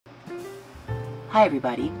Hi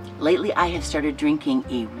everybody. Lately I have started drinking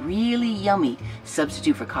a really yummy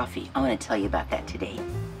substitute for coffee. I want to tell you about that today.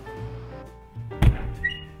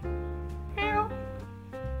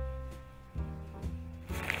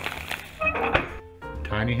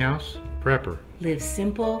 Tiny House Prepper. Live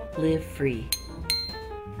simple, live free.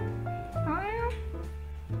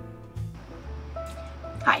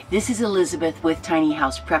 Hi, this is Elizabeth with Tiny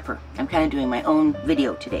House Prepper. I'm kind of doing my own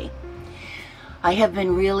video today. I have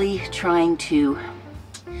been really trying to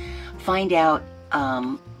find out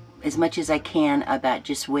as much as I can about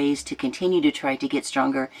just ways to continue to try to get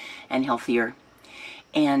stronger and healthier.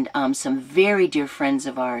 And some very dear friends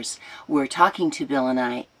of ours were talking to Bill and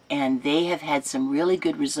I, and they have had some really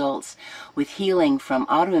good results with healing from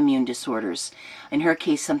autoimmune disorders. In her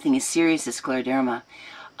case, something as serious as scleroderma,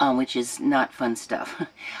 which is not fun stuff.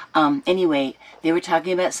 Anyway, they were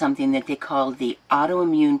talking about something that they called the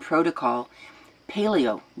autoimmune protocol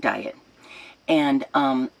paleo diet. And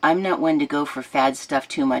I'm not one to go for fad stuff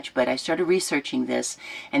too much, but I started researching this,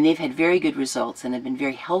 and they've had very good results and have been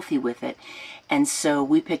very healthy with it. And so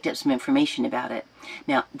we picked up some information about it.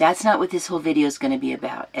 Now, that's not what this whole video is going to be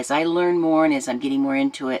about. As I learn more and as I'm getting more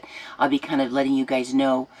into it, I'll be kind of letting you guys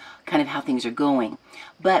know kind of how things are going.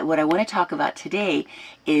 But what I want to talk about today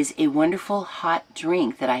is a wonderful hot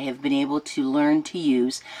drink that I have been able to learn to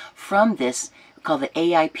use from this, called the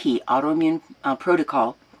AIP, Autoimmune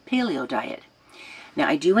Protocol Paleo Diet. Now,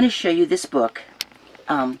 I do want to show you this book.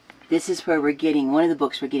 This is where we're getting, one of the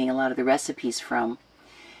books we're getting a lot of the recipes from.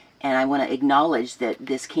 And I want to acknowledge that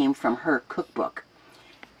this came from her cookbook.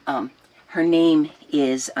 Her name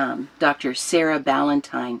is Dr. Sarah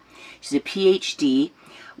Ballantyne. She's a PhD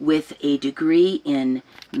with a degree in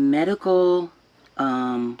medical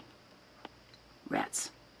rats.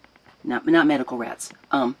 Not medical rats.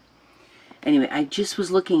 Anyway, I just was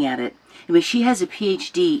looking at it. Anyway, she has a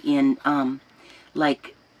PhD in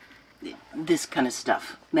like this kind of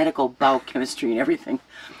stuff, medical biochemistry and everything.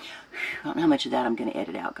 I don't know how much of that I'm going to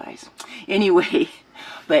edit out, guys. Anyway,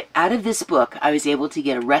 but out of this book, I was able to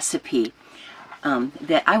get a recipe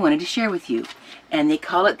that I wanted to share with you. And they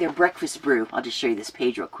call it their breakfast brew. I'll just show you this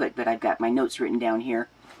page real quick, but I've got my notes written down here.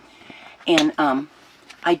 And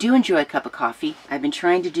I do enjoy a cup of coffee. I've been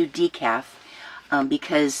trying to do decaf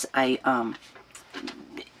because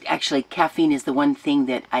actually caffeine is the one thing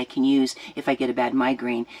that I can use if I get a bad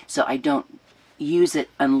migraine. So I don't use it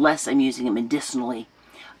unless I'm using it medicinally.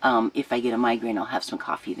 If I get a migraine, I'll have some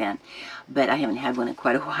coffee then. But I haven't had one in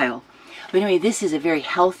quite a while. But anyway, this is a very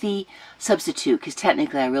healthy substitute, because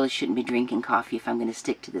technically I really shouldn't be drinking coffee if I'm going to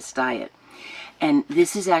stick to this diet. And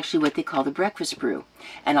this is actually what they call the breakfast brew.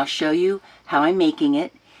 And I'll show you how I'm making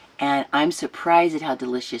it, and I'm surprised at how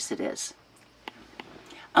delicious it is.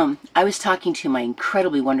 I was talking to my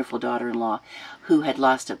incredibly wonderful daughter-in-law who had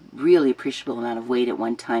lost a really appreciable amount of weight at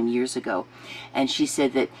one time years ago. And she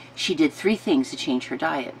said that she did 3 things to change her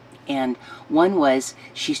diet. And one was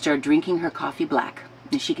she started drinking her coffee black.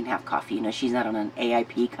 And she can have coffee, you know, she's not on an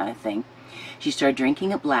AIP kind of thing. She started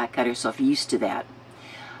drinking it black, got herself used to that.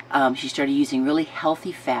 She started using really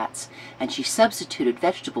healthy fats, and she substituted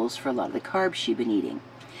vegetables for a lot of the carbs she'd been eating.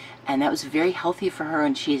 And that was very healthy for her,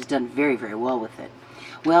 and she has done very, very well with it.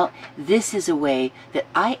 Well, this is a way that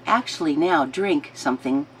I actually now drink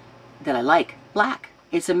something that I like, black.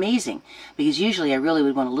 It's amazing, because usually I really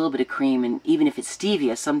would want a little bit of cream, and even if it's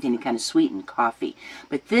stevia, something to kind of sweeten coffee.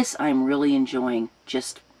 But this I'm really enjoying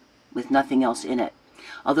just with nothing else in it.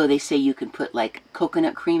 Although they say you can put like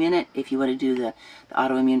coconut cream in it. If you want to do the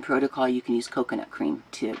autoimmune protocol, you can use coconut cream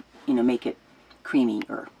to, you know, make it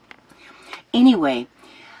creamier. Anyway,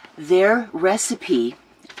 their recipe,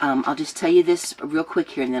 I'll just tell you this real quick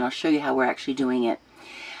here, and then I'll show you how we're actually doing it.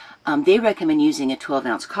 They recommend using a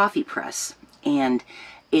 12-ounce coffee press, and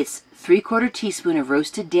it's 3/4 teaspoon of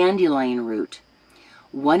roasted dandelion root,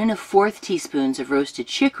 1 1/4 teaspoons of roasted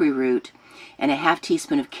chicory root, and a 1/2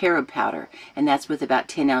 teaspoon of carob powder, and that's with about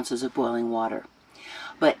 10 ounces of boiling water.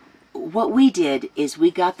 But what we did is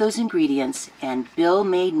we got those ingredients, and Bill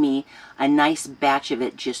made me a nice batch of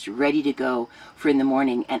it just ready to go for in the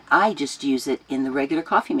morning, and I just use it in the regular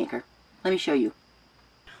coffee maker. Let me show you.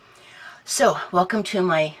 So, welcome to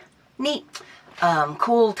my neat,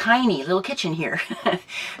 cool, tiny little kitchen here.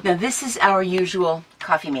 Now, this is our usual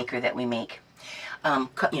coffee maker that we make,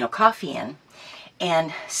 you know, coffee in.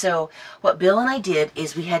 And so what Bill and I did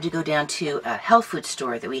is we had to go down to a health food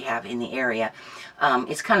store that we have in the area.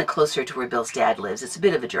 It's kind of closer to where Bill's dad lives. It's a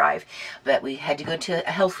bit of a drive, but we had to go to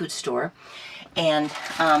a health food store. And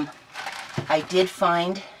I did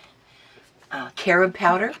find carob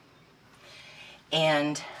powder,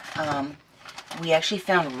 and we actually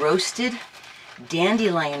found roasted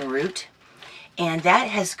dandelion root, And that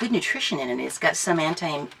has good nutrition in it. It's got some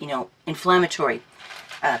inflammatory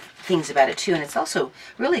things about it too, and it's also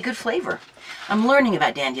really good flavor. I'm learning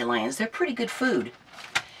about dandelions. They're pretty good food.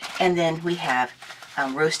 And then we have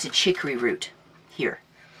roasted chicory root here.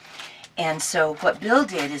 And so what Bill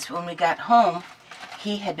did is when we got home,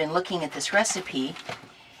 he had been looking at this recipe,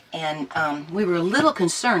 and we were a little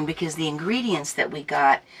concerned because the ingredients that we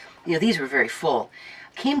got, these were very full,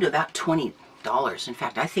 came to about $20. In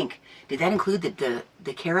fact, I think, did that include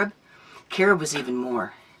the carob? Carob was even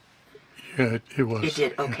more. Yeah, it was. It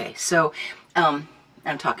did, okay. So,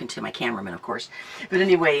 I'm talking to my cameraman, of course. But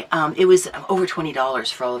anyway, it was over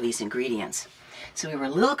 $20 for all of these ingredients. So we were a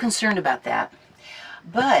little concerned about that.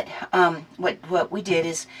 But what we did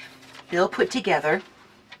is Bill put together,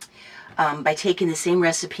 by taking the same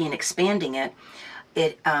recipe and expanding it,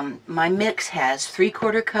 my mix has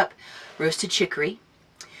 3/4 cup roasted chicory,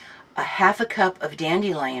 a 1/2 cup of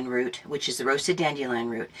dandelion root, which is the roasted dandelion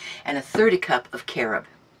root, and 1/3 cup of carob.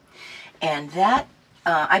 And that,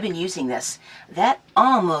 I've been using this, that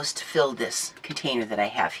almost filled this container that I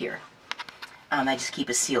have here. I just keep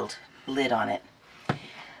a sealed lid on it.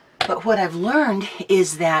 But what I've learned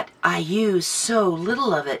is that I use so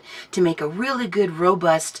little of it to make a really good,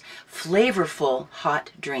 robust, flavorful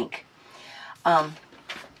hot drink.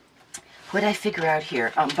 What I figure out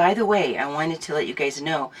here, by the way, I wanted to let you guys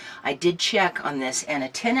know, I did check on this, and a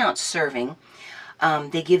 10-ounce serving,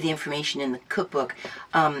 they give the information in the cookbook.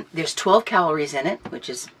 There's 12 calories in it, which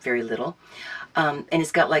is very little, and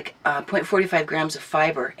it's got like 0.45 grams of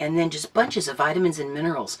fiber, and then just bunches of vitamins and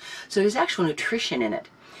minerals. So there's actual nutrition in it,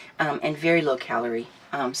 and very low calorie.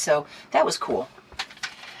 So that was cool.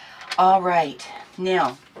 All right,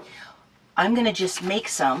 now I'm going to just make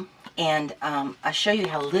some, and I'll show you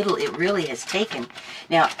how little it really has taken.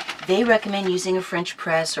 Now, they recommend using a French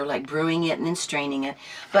press or like brewing it and then straining it,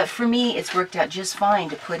 but for me it's worked out just fine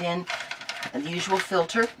to put in the usual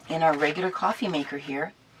filter in our regular coffee maker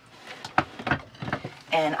here.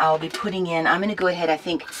 And I'll be putting in, I'm going to go ahead, I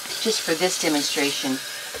think, just for this demonstration,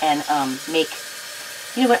 and make,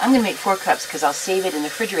 you know what, I'm going to make 4 cups because I'll save it in the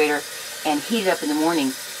refrigerator and heat it up in the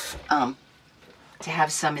morning to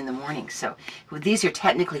have some in the morning. So these are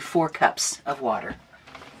technically 4 cups of water.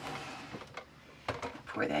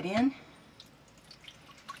 Pour that in.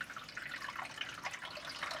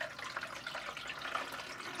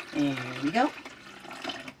 There we go.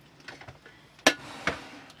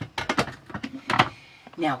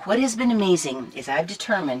 Now, what has been amazing is I've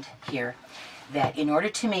determined here that in order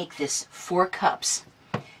to make this 4 cups,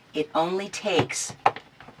 it only takes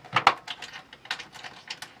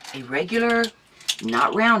a regular,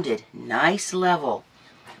 not rounded, nice level,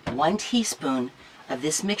 1 teaspoon of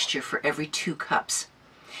this mixture for every 2 cups.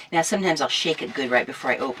 Now, sometimes I'll shake it good right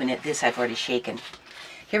before I open it. This I've already shaken.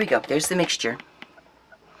 Here we go. There's the mixture.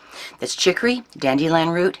 That's chicory, dandelion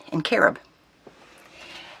root, and carob.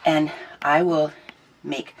 And I will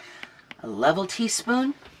make a level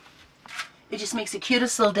teaspoon. It just makes the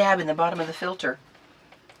cutest little dab in the bottom of the filter.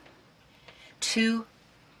 2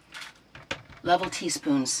 level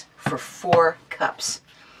teaspoons for 4 cups,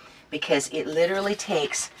 because it literally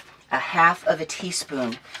takes a 1/2 of a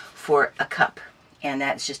teaspoon for a cup, and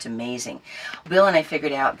that's just amazing. Bill and I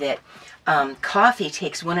figured out that coffee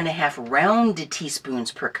takes 1.5 rounded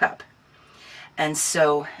teaspoons per cup, and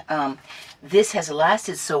so this has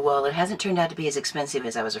lasted so well. It hasn't turned out to be as expensive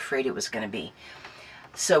as I was afraid it was going to be.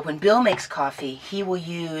 So when Bill makes coffee, he will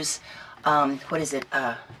use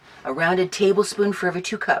a rounded tablespoon for every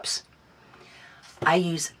 2 cups. I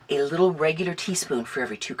use a little regular teaspoon for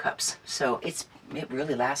every 2 cups. So it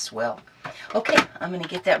really lasts well. Okay, I'm going to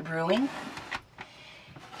get that brewing,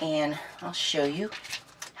 and I'll show you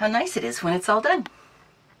how nice it is when it's all done.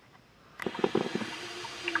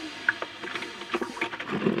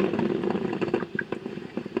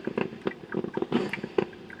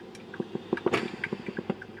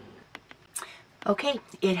 Okay,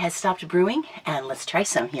 it has stopped brewing, and let's try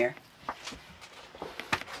some here.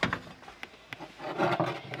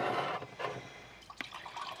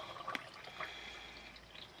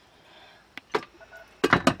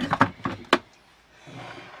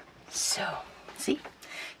 So, see,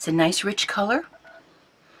 it's a nice rich color.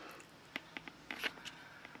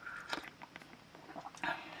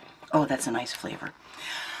 Oh, that's a nice flavor.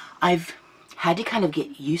 I've had to kind of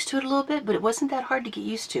get used to it a little bit, but it wasn't that hard to get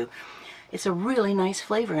used to. It's a really nice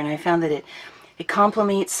flavor, and I found that it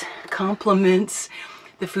complements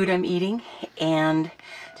the food I'm eating, and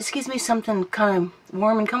just gives me something kind of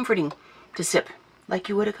warm and comforting to sip, like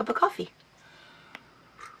you would a cup of coffee.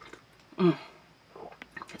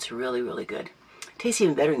 It's really, really good. Tastes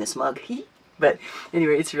even better in this mug. But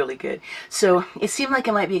anyway, it's really good. So it seemed like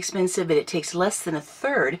it might be expensive, but it takes less than a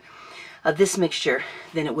third of this mixture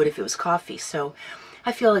than it would if it was coffee. So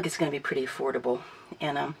I feel like it's going to be pretty affordable,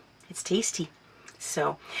 and it's tasty.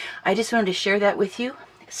 So I just wanted to share that with you,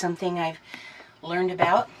 something I've learned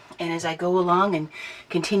about. And as I go along and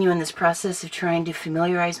continue in this process of trying to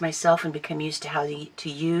familiarize myself and become used to how to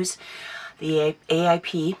use the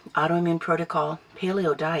AIP, Autoimmune Protocol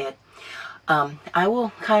Paleo Diet, I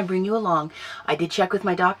will kind of bring you along. I did check with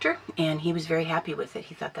my doctor, and he was very happy with it.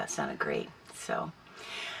 He thought that sounded great. So,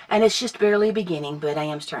 and it's just barely beginning, but I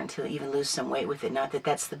am starting to even lose some weight with it. Not that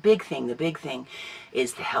that's the big thing. The big thing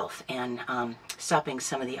is the health and stopping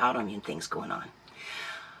some of the autoimmune things going on.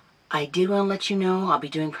 I did want to let you know, I'll be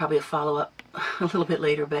doing probably a follow-up a little bit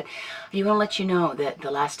later, but I want to let you know that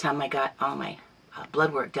the last time I got all my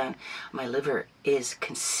blood work done, my liver is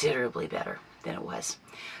considerably better than it was.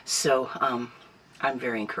 So I'm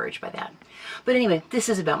very encouraged by that. But anyway, this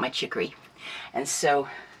is about my chicory. And so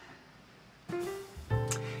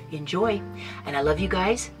enjoy. And I love you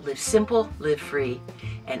guys. Live simple, live free.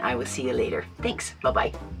 And I will see you later. Thanks.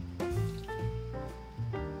 Bye-bye.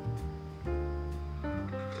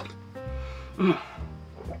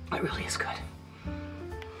 It really is good.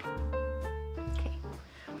 Okay.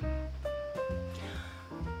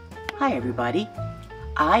 Hi everybody.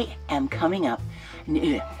 I am coming up.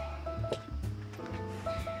 Now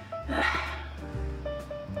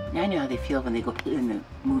I know how they feel when they go in the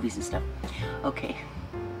movies and stuff. Okay.